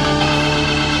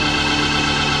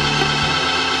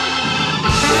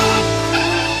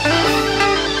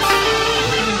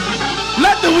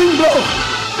 Let the wind blow.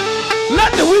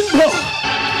 Let the wind blow.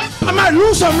 I might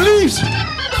lose some leaves.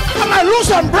 I might lose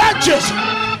some branches.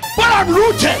 But I'm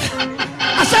rooted.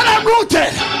 I said I'm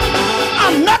rooted.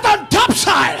 I'm not on top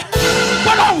side,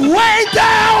 but I'm way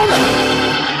down.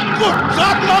 Good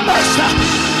God, no mercy.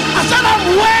 I said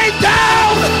I'm way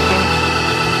down.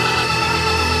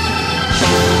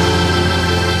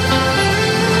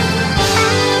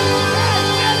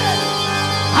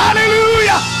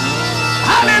 Hallelujah.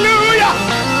 Hallelujah.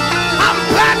 I'm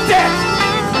planted.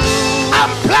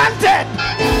 I'm planted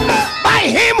by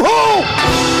him who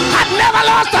had never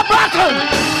lost a battle.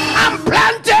 I'm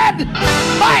planted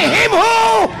by him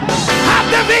who had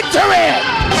the victory.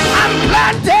 I'm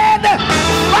planted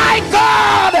by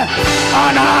God,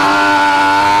 and I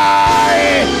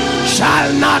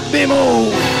shall not be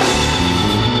moved.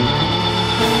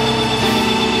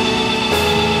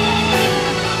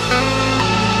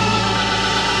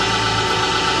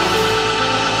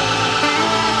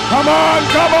 Come on,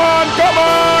 come on, come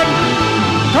on.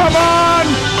 Come on.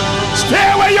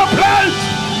 Stay where you plant.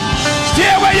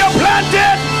 Stay where you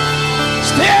planted.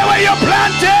 Stay where you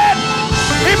planted.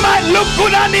 It might look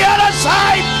good on the other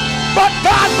side, but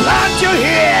God planted you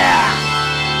here.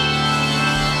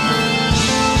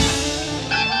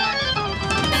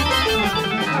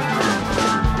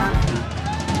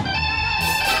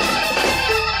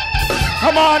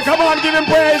 Come on, give him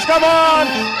praise, come on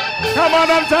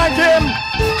and thank him.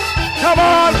 Come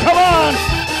on.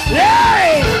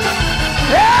 Yay!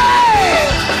 Yay!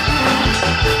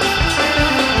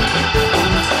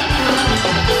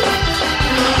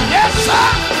 Yes, sir!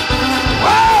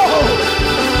 Whoa!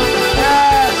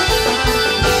 Yes!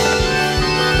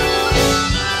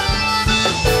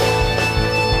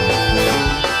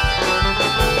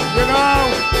 You know,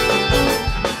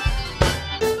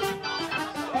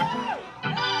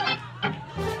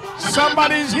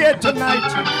 somebody's here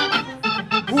tonight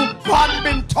who God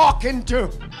been talking to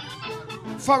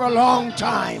for a long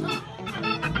time.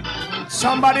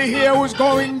 Somebody here who's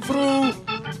going through,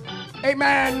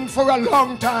 amen, for a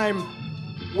long time.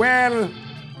 Well,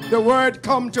 the word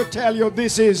come to tell you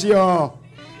this is your.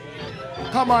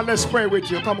 Come on, let's pray with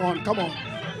you. Come on. Come on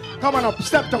up,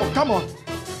 step up, come on.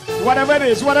 Whatever it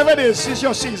is, it's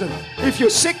your season. If you're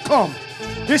sick, come.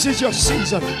 This is your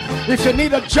season. If you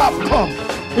need a job, come.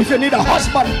 If you need a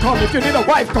husband, come. If you need a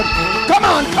wife, come. Come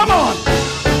on. Come on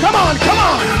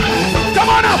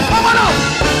up.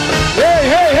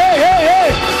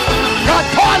 Hey. God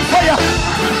called for you.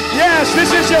 Yes,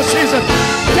 this is your season.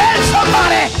 Tell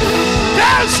somebody.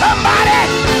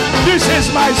 This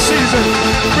is my season.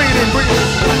 Bring it in.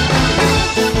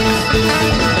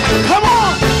 Come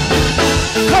on.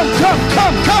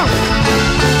 Come.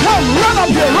 Run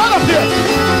up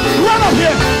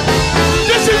here.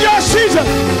 This is your season.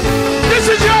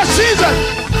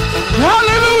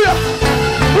 Hallelujah.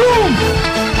 Boom.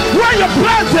 Where you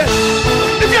planted.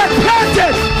 If you're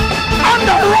planted on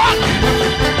the rock,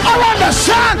 around the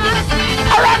sun,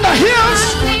 around the hills,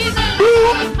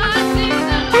 boom.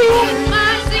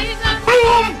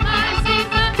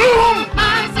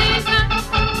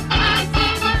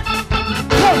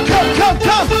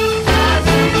 Come.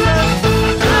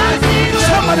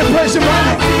 Somebody praise him right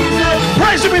now.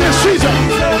 Praise him in the season.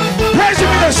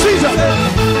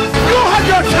 You had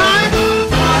your time.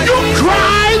 You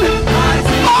cried.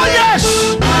 Oh yes.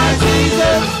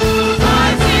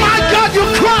 My God, you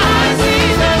cried.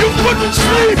 You couldn't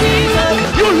sleep.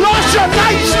 You lost your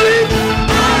night's sleep.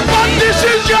 But this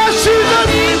is your season.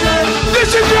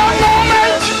 This is your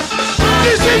moment.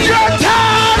 This is your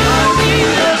time.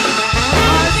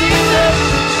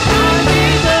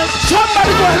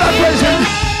 Somebody go ahead and praise him.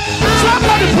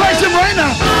 Somebody praise him right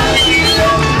now.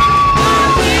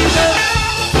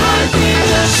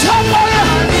 Somebody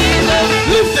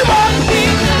lift him up.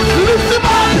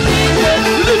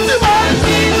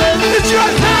 It's your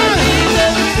time.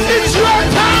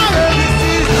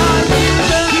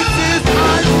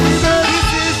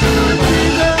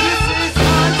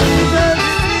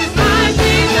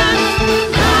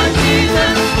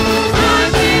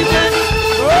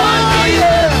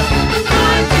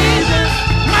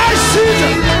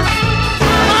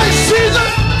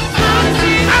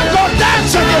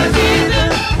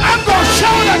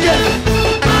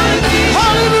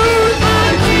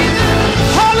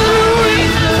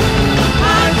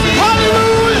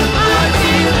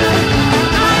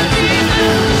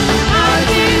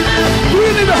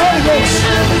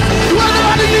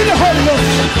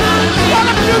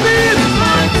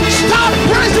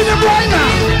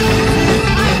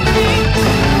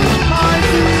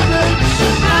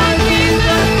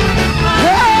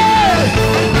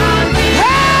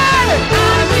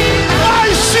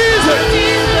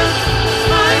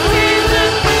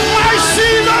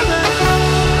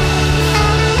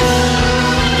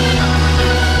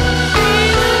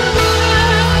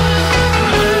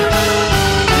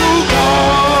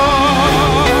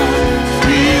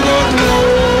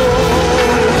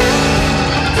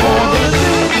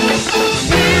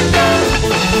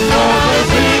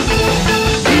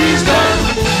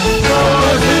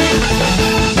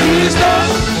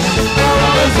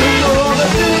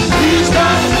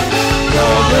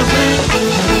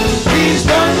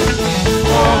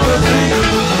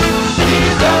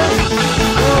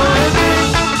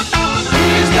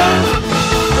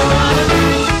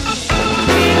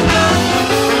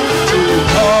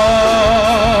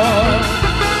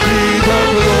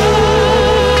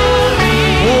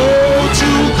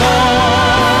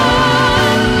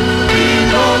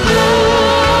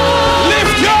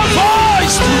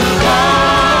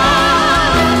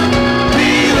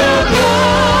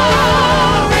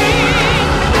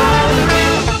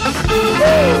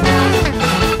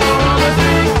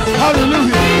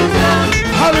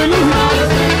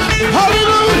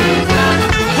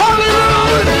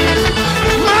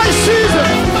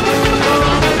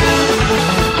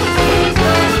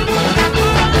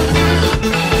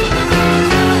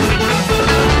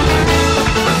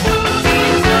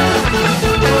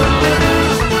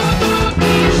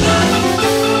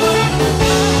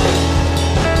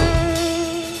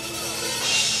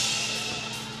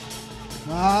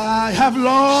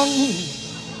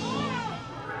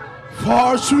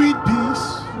 for sweet peace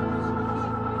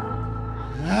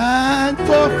and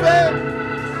for faith.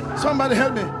 Somebody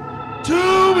help me.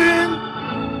 To win.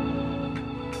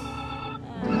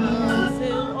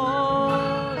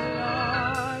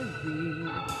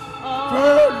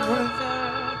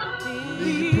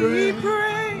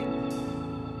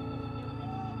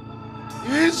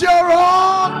 Is your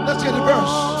own. Let's get the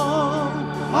verse.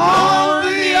 On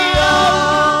the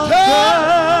altar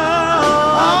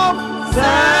of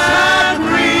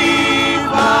sacrifice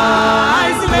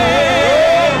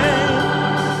laid,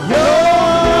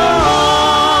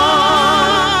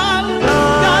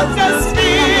 God's the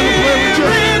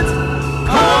Spirit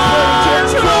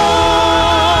control.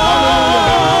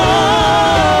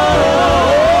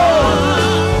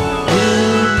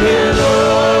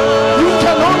 You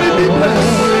can only be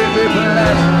blessed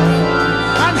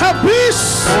and have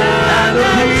peace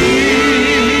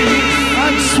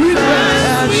and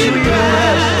sweetness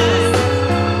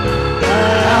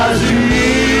as you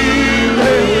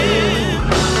live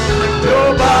your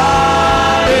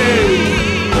body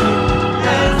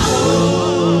and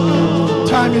soul.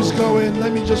 Time is going.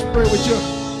 Let me just pray with you.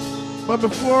 But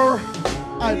before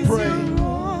I pray,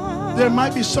 there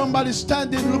might be somebody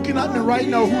standing looking at me right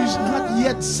now who is not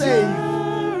yet saved.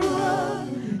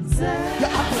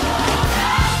 Yeah,